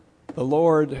The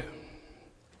Lord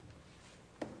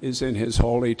is in his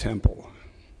holy temple.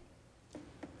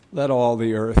 Let all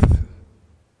the earth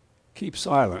keep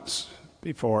silence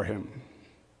before him.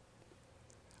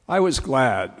 I was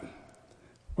glad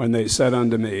when they said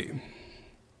unto me,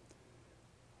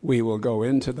 we will go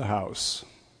into the house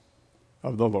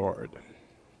of the Lord.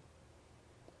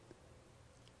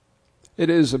 It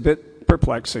is a bit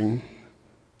perplexing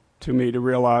to me to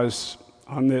realize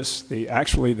on this, the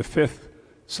fifth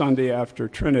Sunday after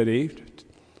Trinity,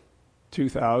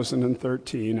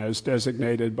 2013, as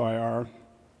designated by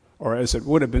or as it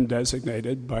would have been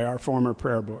designated by our former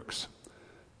prayer books,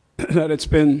 that it's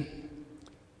been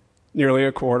nearly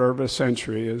a quarter of a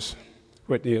century, as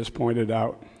Whitney has pointed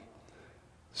out,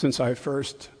 since I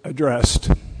first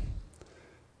addressed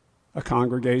a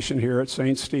congregation here at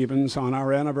St. Stephen's on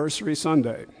our anniversary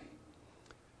Sunday.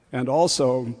 And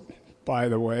also, by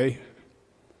the way,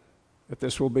 that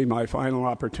this will be my final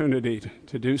opportunity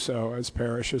to do so as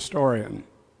parish historian.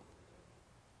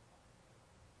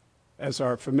 As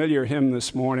our familiar hymn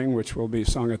this morning, which will be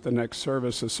sung at the next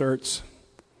service, asserts,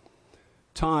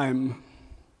 time,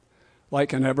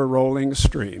 like an ever-rolling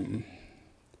stream,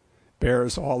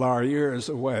 bears all our years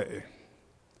away.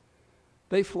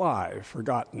 They fly,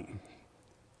 forgotten,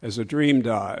 as a dream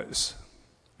dies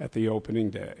at the opening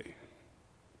day.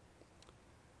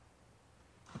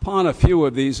 Upon a few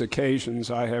of these occasions,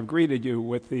 I have greeted you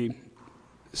with the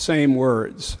same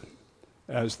words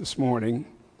as this morning.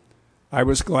 I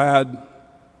was glad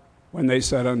when they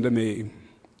said unto me,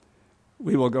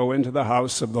 we will go into the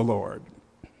house of the Lord.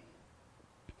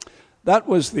 That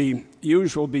was the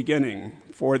usual beginning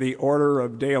for the order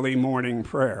of daily morning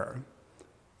prayer,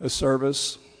 a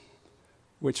service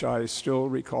which I still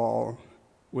recall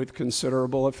with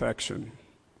considerable affection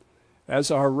as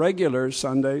our regular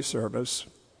Sunday service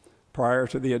prior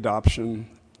to the adoption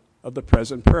of the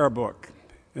present prayer book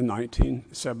in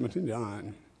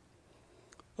 1979.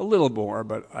 A little more,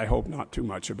 but I hope not too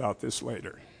much about this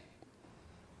later.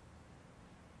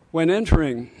 When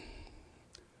entering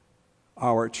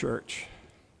our church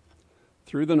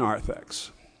through the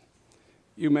narthex,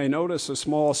 you may notice a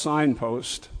small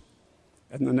signpost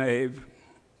in the nave,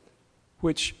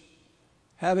 which,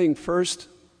 having first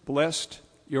blessed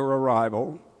your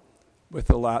arrival with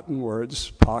the Latin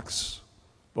words Pax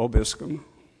Vobiscum,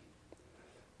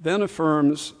 then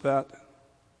affirms that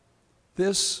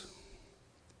this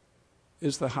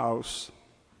is the house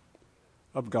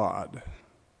of God,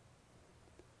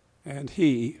 and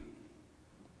he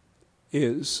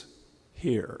is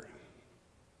here.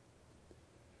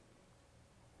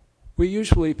 We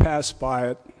usually pass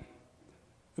by it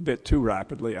a bit too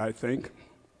rapidly, I think.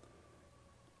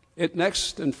 It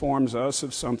next informs us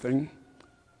of something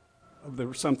of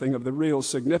the real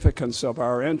significance of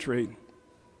our entry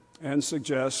and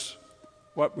suggests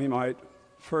what we might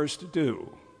first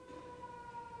do.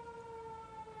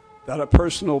 That a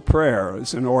personal prayer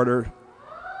is in order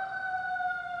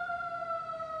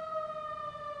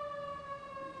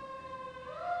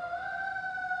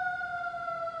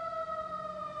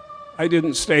I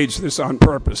didn't stage this on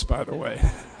purpose, by the way.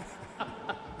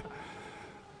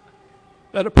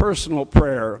 That a personal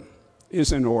prayer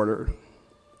is in order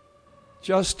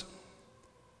just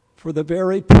for the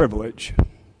very privilege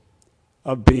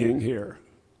of being here,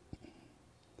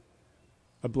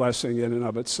 a blessing in and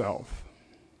of itself.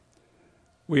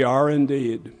 We are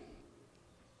indeed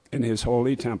in his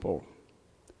holy temple,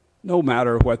 no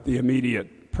matter what the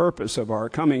immediate purpose of our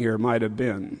coming here might have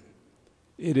been.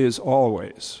 It is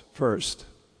always, first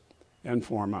and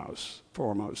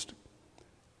foremost,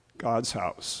 God's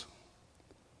house,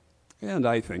 and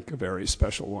I think a very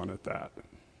special one at that.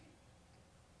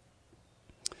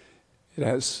 It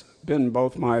has been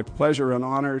both my pleasure and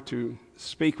honor to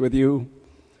speak with you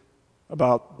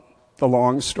about the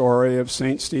long story of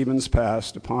St. Stephen's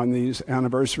past upon these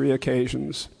anniversary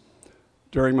occasions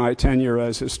during my tenure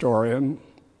as historian,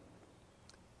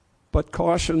 but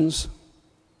cautions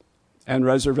and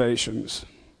reservations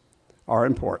are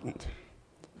important.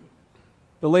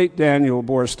 The late Daniel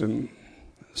Boorstin,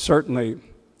 certainly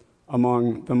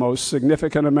among the most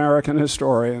significant American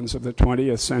historians of the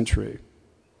 20th century,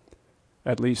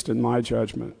 at least in my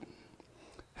judgment,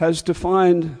 has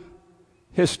defined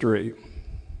history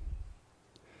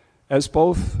as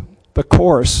both the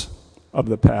course of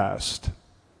the past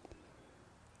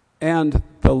and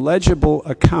the legible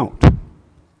account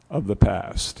of the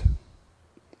past.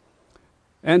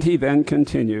 And he then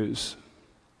continues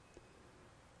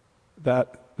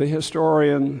that the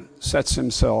historian sets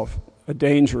himself a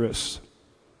dangerous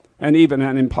and even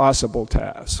an impossible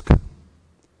task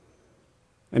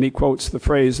And he quotes the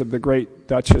phrase of the great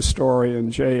Dutch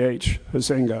historian J.H.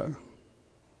 Huizinga.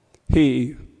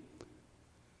 He,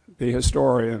 the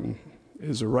historian,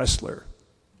 is a wrestler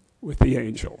with the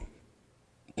angel.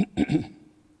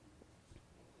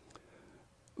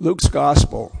 Luke's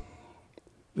gospel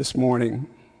this morning,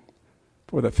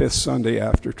 for the fifth Sunday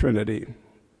after Trinity,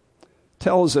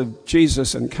 tells of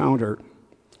Jesus' encounter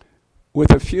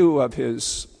with a few of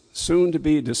his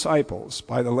soon-to-be disciples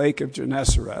by the lake of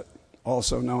Gennesaret,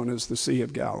 also known as the Sea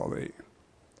of Galilee.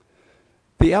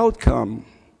 The outcome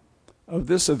of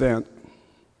this event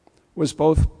was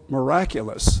both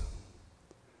miraculous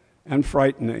and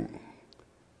frightening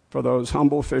for those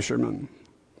humble fishermen,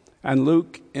 and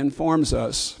Luke informs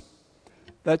us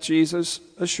that Jesus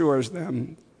assures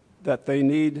them that they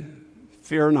need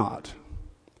fear not,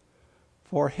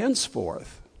 for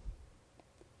henceforth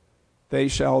they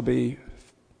shall be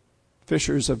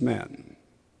fishers of men.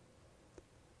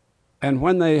 And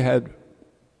when they had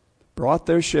brought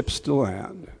their ships to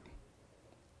land,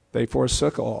 they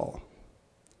forsook all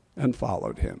and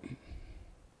followed him.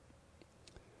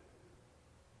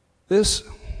 This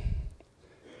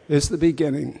is the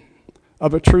beginning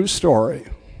of a true story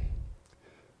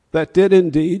that did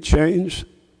indeed change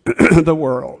the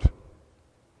world.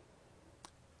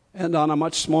 And on a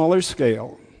much smaller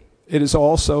scale, it is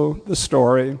also the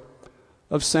story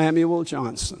of Samuel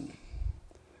Johnson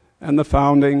and the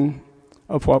founding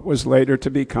of what was later to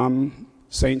become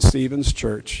St. Stephen's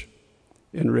Church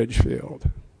in Ridgefield.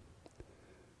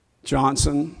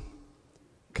 Johnson,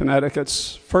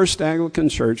 Connecticut's first Anglican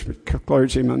church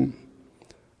clergyman,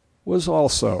 was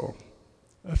also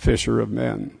a fisher of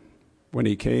men when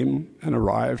he came and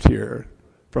arrived here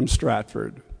from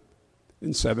Stratford in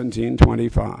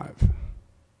 1725.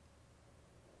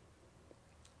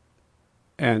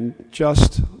 And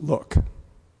just look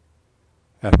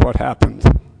at what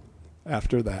happened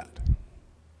after that.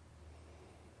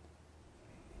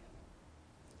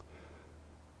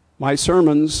 My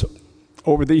sermons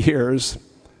over the years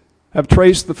have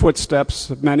traced the footsteps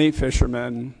of many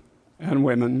fishermen and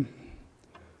women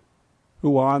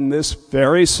who on this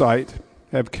very site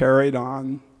have carried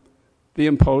on the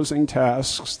imposing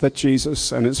tasks that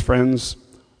Jesus and his friends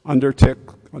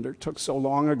undertook so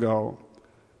long ago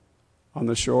on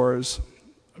the shores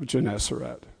of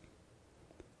Gennesaret.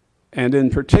 And in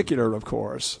particular, of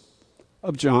course,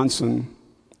 of Johnson,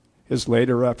 his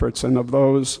later efforts, and of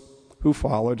those who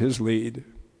followed his lead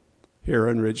here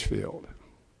in Ridgefield.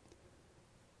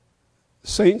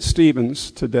 St.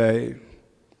 Stephen's today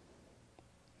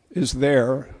is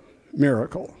their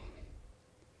miracle.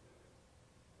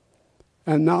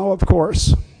 And now, of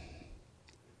course,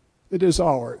 it is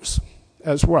ours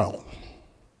as well.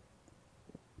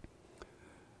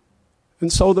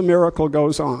 And so the miracle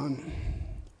goes on.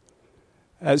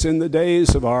 As in the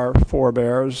days of our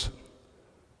forebears,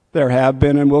 there have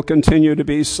been and will continue to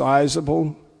be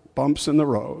sizable bumps in the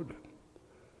road.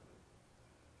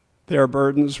 Their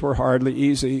burdens were hardly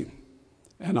easy,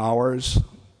 and ours,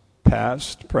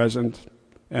 past, present,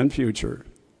 and future,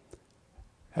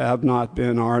 have not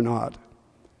been, are not,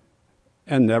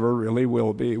 and never really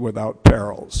will be without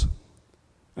perils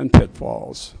and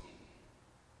pitfalls.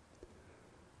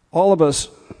 All of us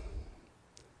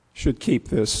should keep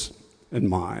this in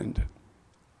mind,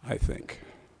 I think.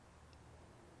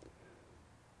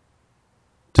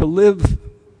 To live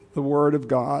the Word of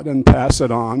God and pass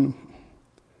it on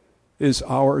is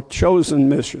our chosen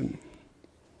mission,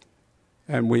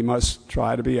 and we must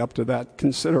try to be up to that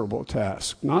considerable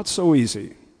task. Not so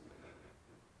easy.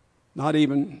 Not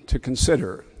even to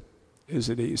consider is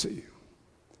it easy,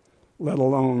 let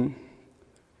alone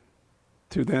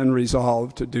to then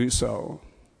resolve to do so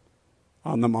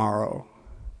on the morrow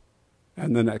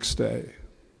and the next day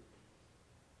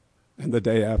and the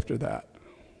day after that.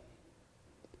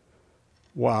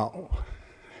 Wow.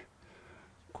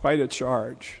 Quite a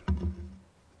charge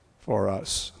for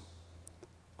us.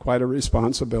 Quite a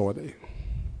responsibility.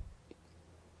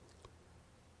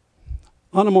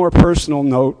 On a more personal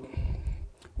note,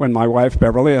 when my wife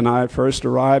Beverly and I first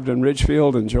arrived in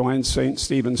Ridgefield and joined St.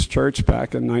 Stephen's Church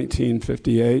back in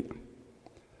 1958,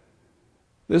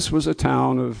 this was a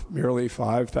town of merely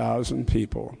 5,000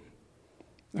 people,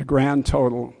 a grand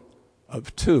total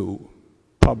of 2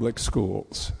 public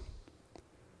schools.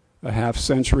 A half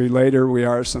century later, we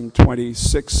are some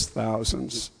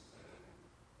 26,000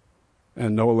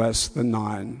 and no less than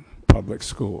 9 public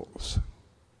schools.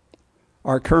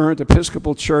 Our current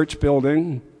Episcopal Church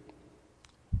building,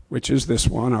 which is this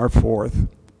one, our 4th,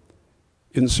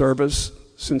 in service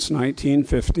since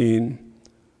 1915,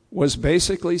 was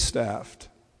basically staffed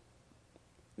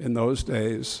in those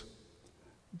days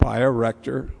by a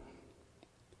rector,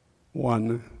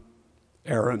 one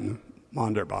Aaron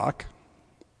Monderbach,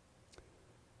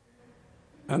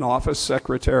 an office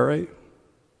secretary,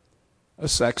 a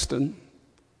sexton,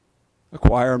 a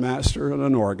choir master, and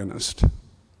an organist.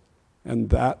 And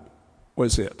that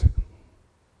was it.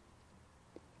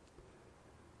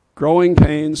 Growing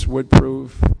pains would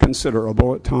prove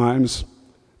considerable at times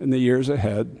in the years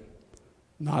ahead,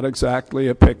 not exactly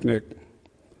a picnic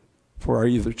for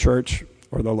either church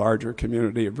or the larger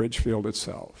community of Ridgefield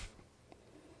itself.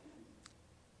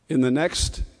 In the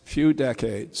next few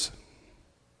decades,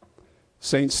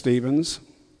 St. Stephen's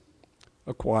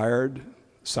acquired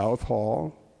South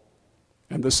Hall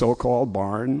and the so-called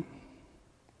barn,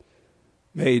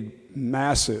 made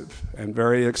massive and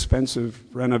very expensive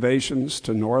renovations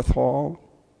to North Hall,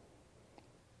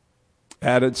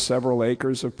 added several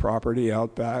acres of property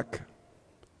out back,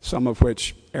 some of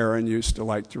which Aaron used to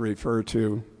like to refer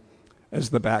to as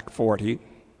the back 40.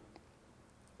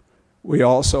 We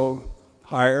also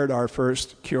hired our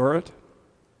first curate,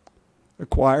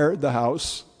 acquired the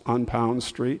house on Pound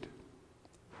Street,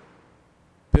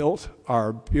 built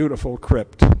our beautiful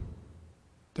crypt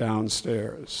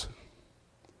downstairs,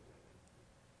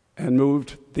 and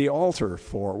moved the altar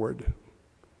forward,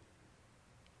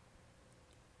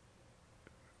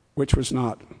 which was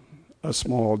not a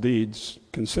small deed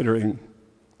considering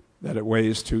that it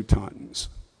weighs 2 tons.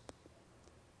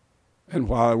 And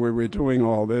while we were doing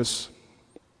all this,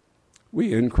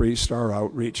 we increased our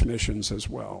outreach missions as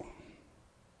well.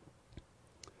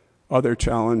 Other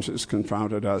challenges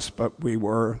confronted us, but we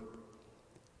were,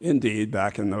 indeed,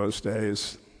 back in those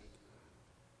days,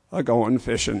 a-going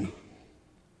fishing,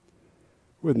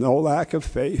 with no lack of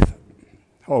faith,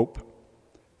 hope,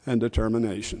 and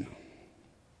determination.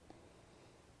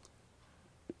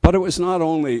 But it was not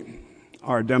only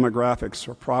our demographics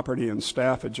or property and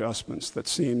staff adjustments that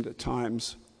seemed at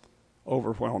times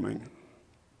overwhelming.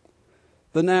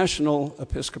 The National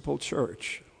Episcopal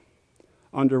Church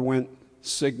underwent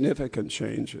significant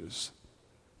changes,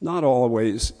 not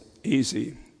always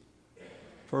easy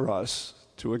for us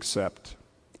to accept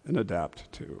and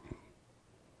adapt to.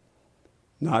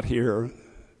 Not here,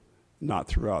 not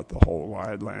throughout the whole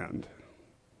wide land.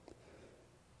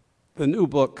 The new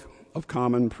Book of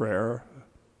Common Prayer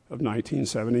of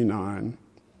 1979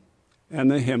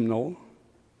 and the hymnal,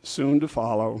 soon to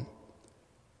follow,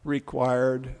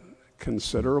 required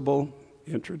considerable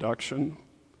introduction,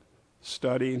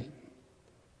 study,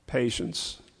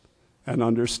 patience, and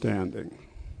understanding.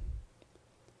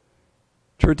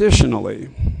 Traditionally,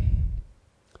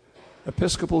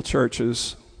 Episcopal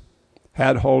churches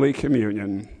had Holy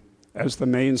Communion as the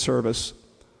main service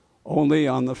only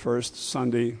on the first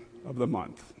Sunday of the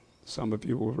month. Some of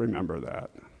you will remember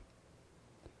that.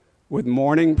 With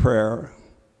morning prayer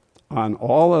on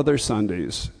all other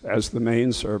Sundays as the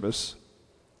main service,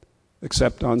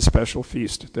 except on special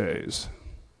feast days.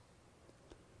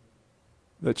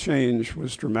 The change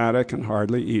was dramatic and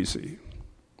hardly easy.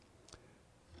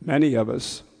 Many of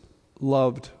us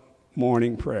loved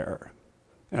morning prayer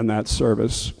and that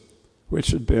service, which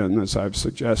had been, as I've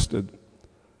suggested,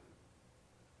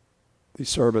 the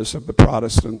service of the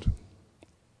Protestant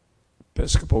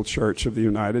Episcopal Church of the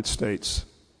United States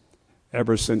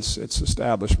ever since its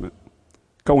establishment,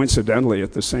 coincidentally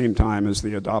at the same time as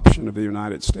the adoption of the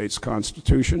United States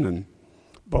Constitution, and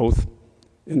both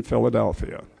in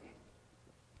Philadelphia.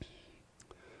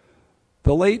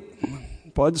 The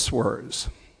late Bud Swers,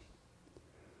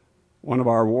 one of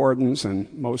our wardens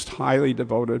and most highly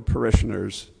devoted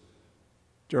parishioners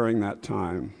during that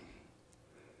time,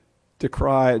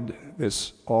 decried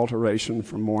this alteration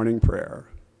from morning prayer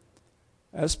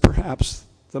as perhaps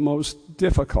the most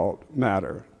difficult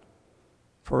matter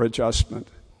for adjustment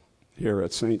here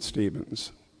at St.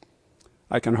 Stephen's.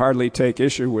 I can hardly take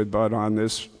issue with Bud on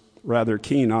this rather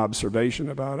keen observation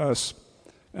about us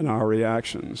and our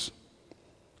reactions.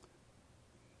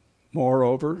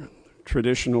 Moreover,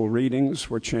 traditional readings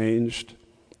were changed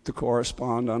to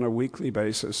correspond on a weekly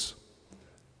basis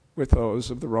with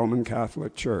those of the Roman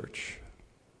Catholic Church.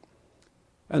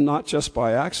 And not just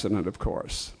by accident, of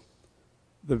course.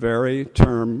 The very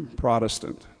term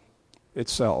Protestant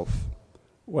itself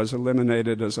was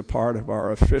eliminated as a part of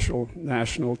our official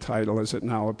national title as it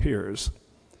now appears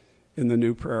in the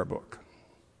new prayer book.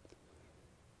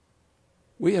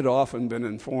 We had often been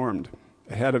informed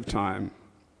ahead of time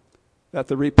that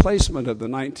the replacement of the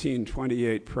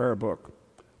 1928 prayer book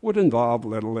would involve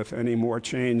little, if any, more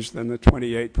change than the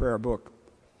 28 prayer book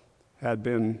had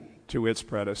been to its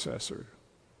predecessor.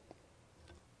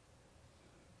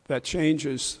 That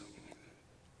changes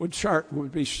would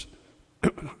be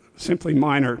simply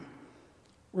minor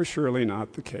were surely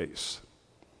not the case.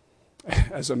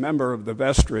 As a member of the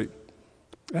vestry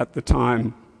at the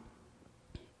time,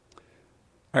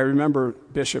 I remember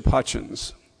Bishop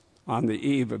Hutchins on the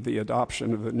eve of the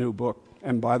adoption of the new book,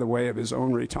 and by the way of his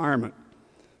own retirement,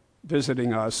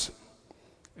 visiting us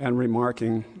and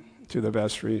remarking to the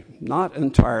vestry, not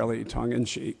entirely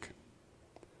tongue-in-cheek,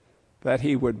 that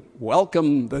he would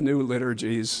welcome the new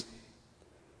liturgies,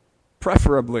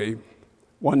 preferably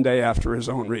one day after his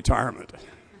own retirement.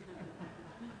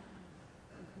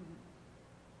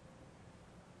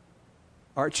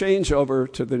 Our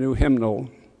changeover to the new hymnal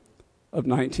of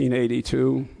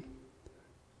 1982,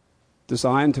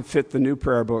 designed to fit the new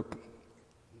prayer book,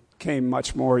 came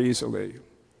much more easily,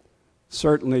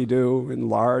 certainly due in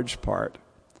large part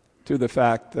to the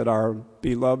fact that our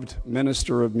beloved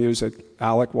minister of music,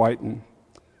 Alec Whiten,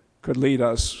 could lead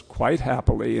us quite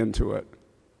happily into it.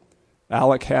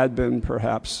 Alec had been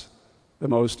perhaps the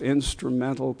most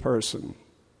instrumental person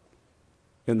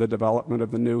in the development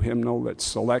of the new hymnal, its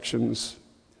selections,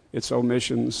 its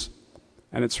omissions,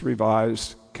 and its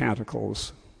revised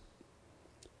canticles.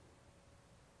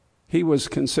 He was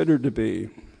considered to be,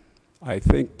 I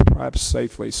think perhaps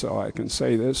safely so, I can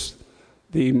say this,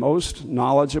 the most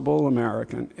knowledgeable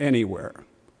American anywhere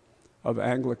of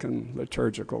Anglican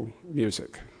liturgical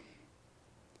music.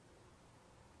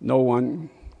 No one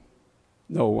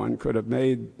could have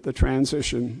made the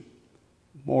transition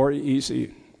more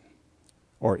easy,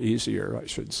 or easier, I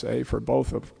should say, for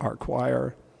both of our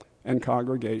choir and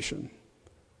congregation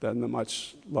than the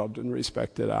much loved and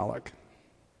respected Alec.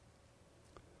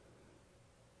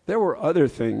 There were other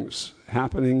things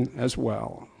happening as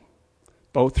well,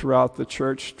 both throughout the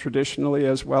church traditionally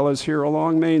as well as here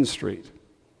along Main Street.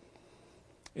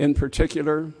 In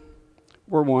particular,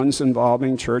 were ones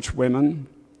involving church women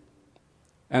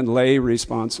and lay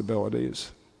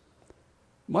responsibilities,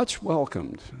 much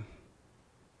welcomed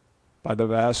by the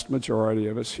vast majority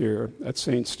of us here at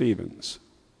St. Stephen's.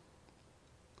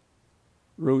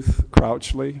 Ruth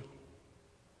Crouchley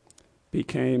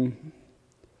became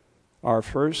our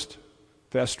first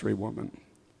vestry woman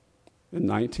in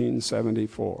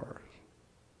 1974.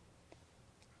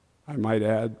 I might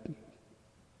add,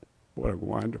 what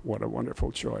a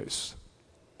wonderful choice.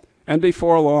 And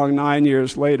before long, 9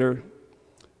 years later,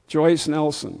 Joyce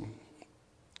Nelson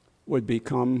would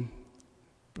become,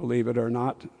 believe it or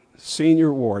not,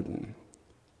 senior warden,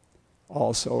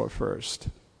 also a first.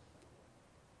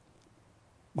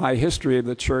 My history of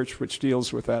the church, which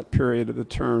deals with that period of the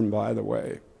term, by the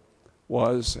way,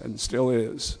 was and still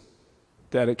is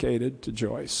dedicated to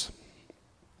Joyce.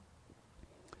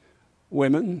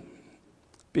 Women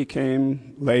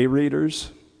became lay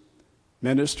readers,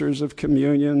 ministers of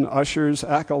communion, ushers,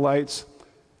 acolytes,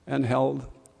 and held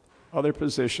other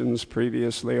positions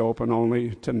previously open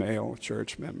only to male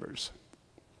church members.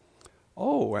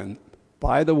 Oh, and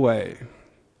by the way,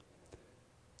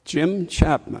 Jim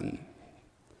Chapman,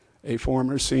 a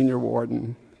former senior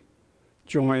warden,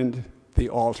 joined the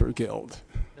Altar Guild.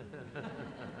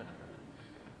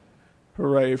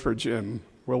 Hooray for Jim.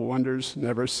 Will wonders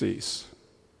never cease?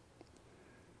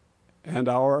 And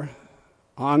our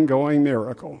ongoing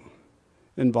miracle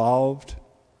involved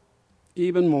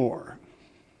even more.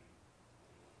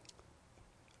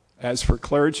 As for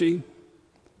clergy,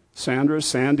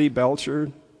 Sandy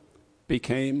Belcher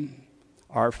became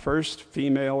our first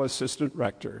female assistant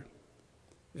rector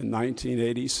in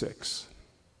 1986.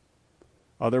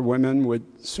 Other women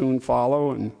would soon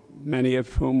follow, and many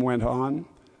of whom went on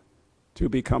to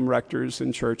become rectors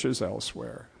in churches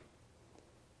elsewhere.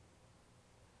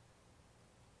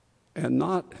 And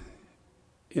not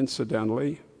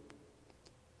incidentally,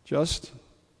 just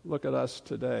look at us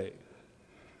today.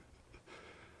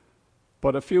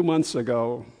 But a few months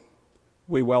ago,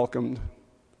 we welcomed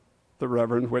the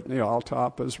Reverend Whitney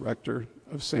Altop as rector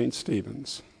of St.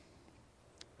 Stephen's.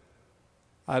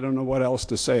 I don't know what else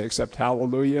to say except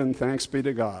hallelujah and thanks be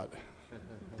to God.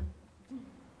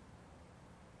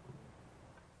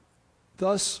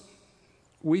 Thus,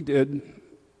 we did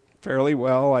fairly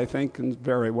well, I think, and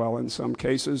very well in some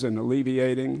cases, in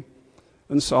alleviating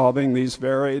and solving these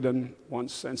varied and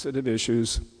once sensitive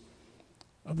issues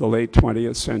of the late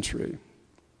 20th century,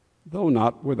 though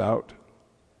not without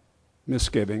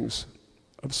misgivings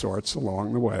of sorts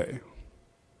along the way.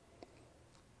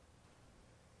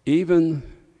 Even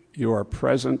your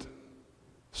present,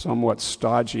 somewhat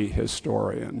stodgy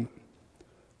historian,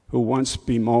 who once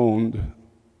bemoaned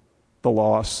the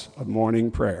loss of morning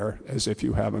prayer, as if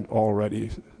you haven't already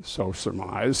so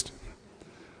surmised,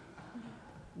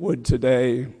 would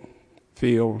today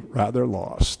feel rather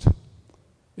lost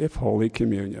if Holy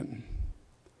Communion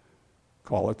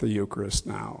call it the Eucharist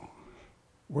now,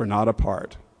 were not a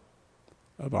part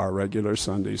of our regular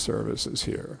Sunday services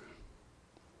here.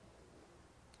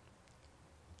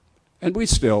 And we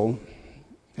still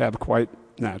have, quite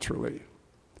naturally,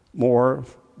 more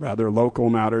rather local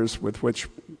matters with which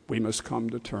we must come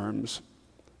to terms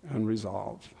and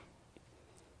resolve.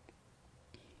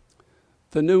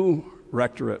 The new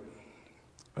rectorate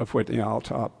of Whitney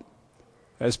Alltop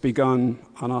has begun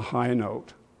on a high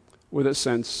note with a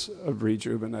sense of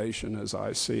rejuvenation, as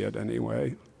I see it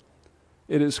anyway.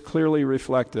 It is clearly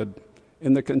reflected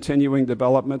in the continuing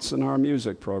developments in our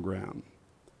music program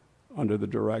under the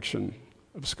direction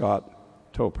of Scott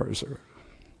Toperzer.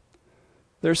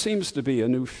 There seems to be a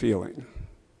new feeling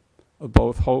of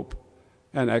both hope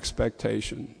and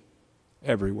expectation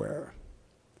everywhere.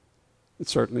 It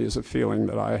certainly is a feeling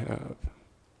that I have.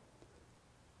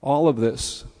 All of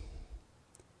this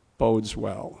bodes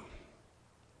well.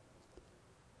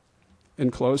 In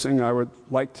closing, I would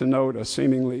like to note a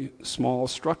seemingly small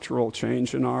structural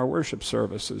change in our worship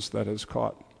services that has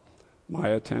caught my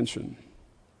attention.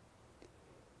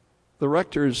 The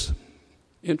rector's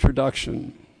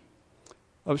introduction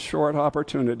of short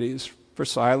opportunities for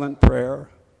silent prayer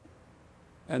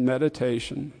and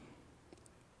meditation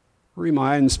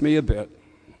reminds me a bit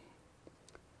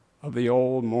of the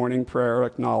old morning prayer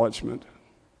acknowledgement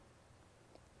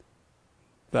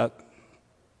that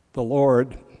the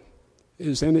Lord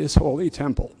is in his holy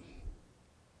temple.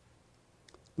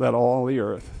 Let all the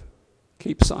earth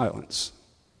keep silence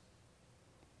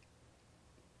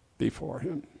before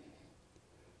him.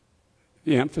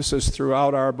 The emphasis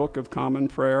throughout our Book of Common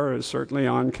Prayer is certainly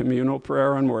on communal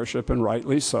prayer and worship, and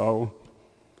rightly so.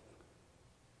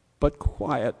 But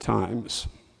quiet times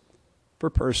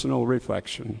for personal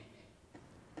reflection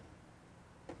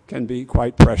can be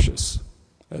quite precious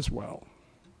as well.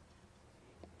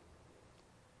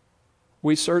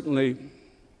 We certainly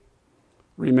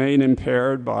remain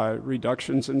impaired by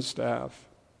reductions in staff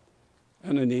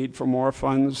and a need for more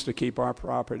funds to keep our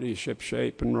property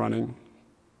shipshape and running.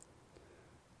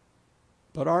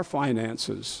 But our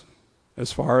finances,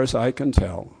 as far as I can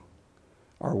tell,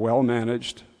 are well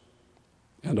managed,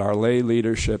 and our lay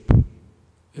leadership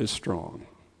is strong.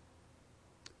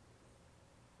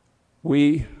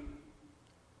 We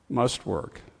must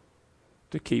work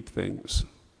to keep things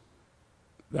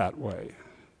that way.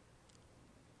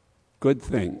 Good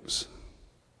things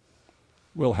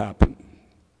will happen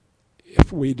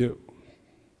if we do.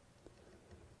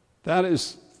 That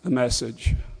is the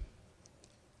message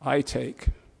I take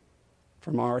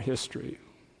from our history.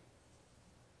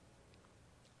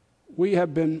 We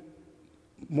have been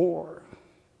more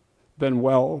than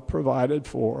well provided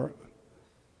for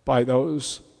by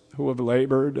those who have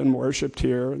labored and worshiped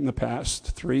here in the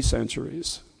past 3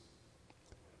 centuries.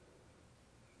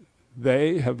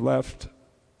 They have left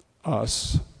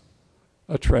us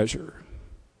a treasure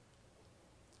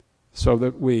so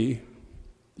that we,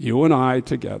 you and I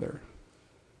together,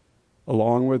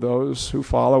 along with those who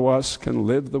follow us, can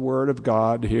live the Word of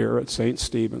God here at St.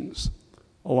 Stephen's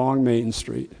along Main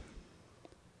Street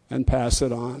and pass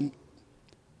it on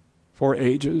for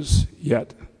ages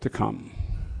yet to come.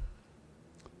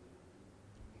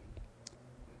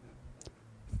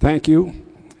 Thank you,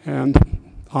 and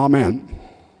amen.